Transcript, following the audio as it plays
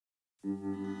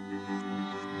I'm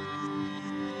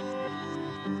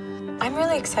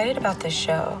really excited about this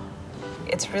show.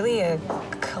 It's really a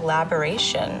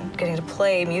collaboration, getting to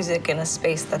play music in a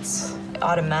space that's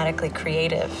automatically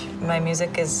creative. My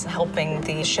music is helping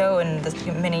the show and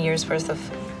the many years worth of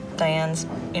Diane's,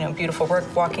 beautiful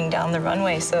work walking down the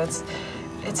runway, so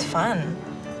it's fun.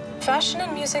 Fashion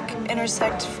and music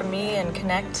intersect for me and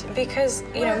connect because,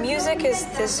 music is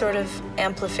this sort of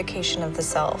amplification of the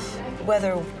self.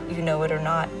 Whether you know it or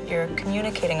not, you're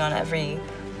communicating on every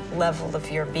level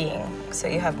of your being. So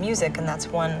you have music, and that's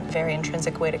one very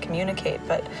intrinsic way to communicate,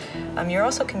 but you're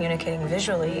also communicating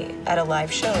visually at a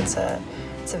live show. It's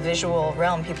a visual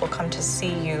realm. People come to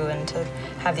see you and to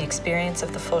have the experience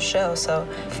of the full show. So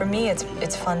for me,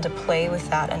 it's fun to play with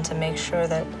that and to make sure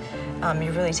that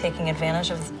you're really taking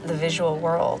advantage of the visual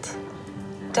world.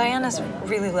 Diana's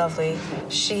really lovely.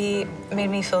 She made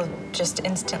me feel just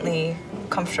instantly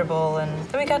comfortable,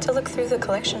 and we got to look through the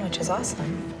collection, which is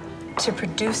awesome. To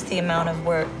produce the amount of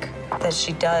work that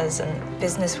she does, and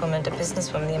businesswoman to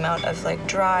businesswoman, the amount of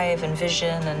drive and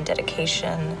vision and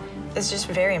dedication is just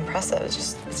very impressive.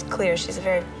 It's clear she's a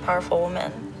very powerful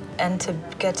woman. And to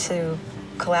get to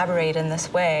collaborate in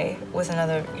this way with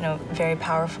another, very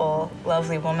powerful,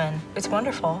 lovely woman, it's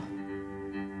wonderful.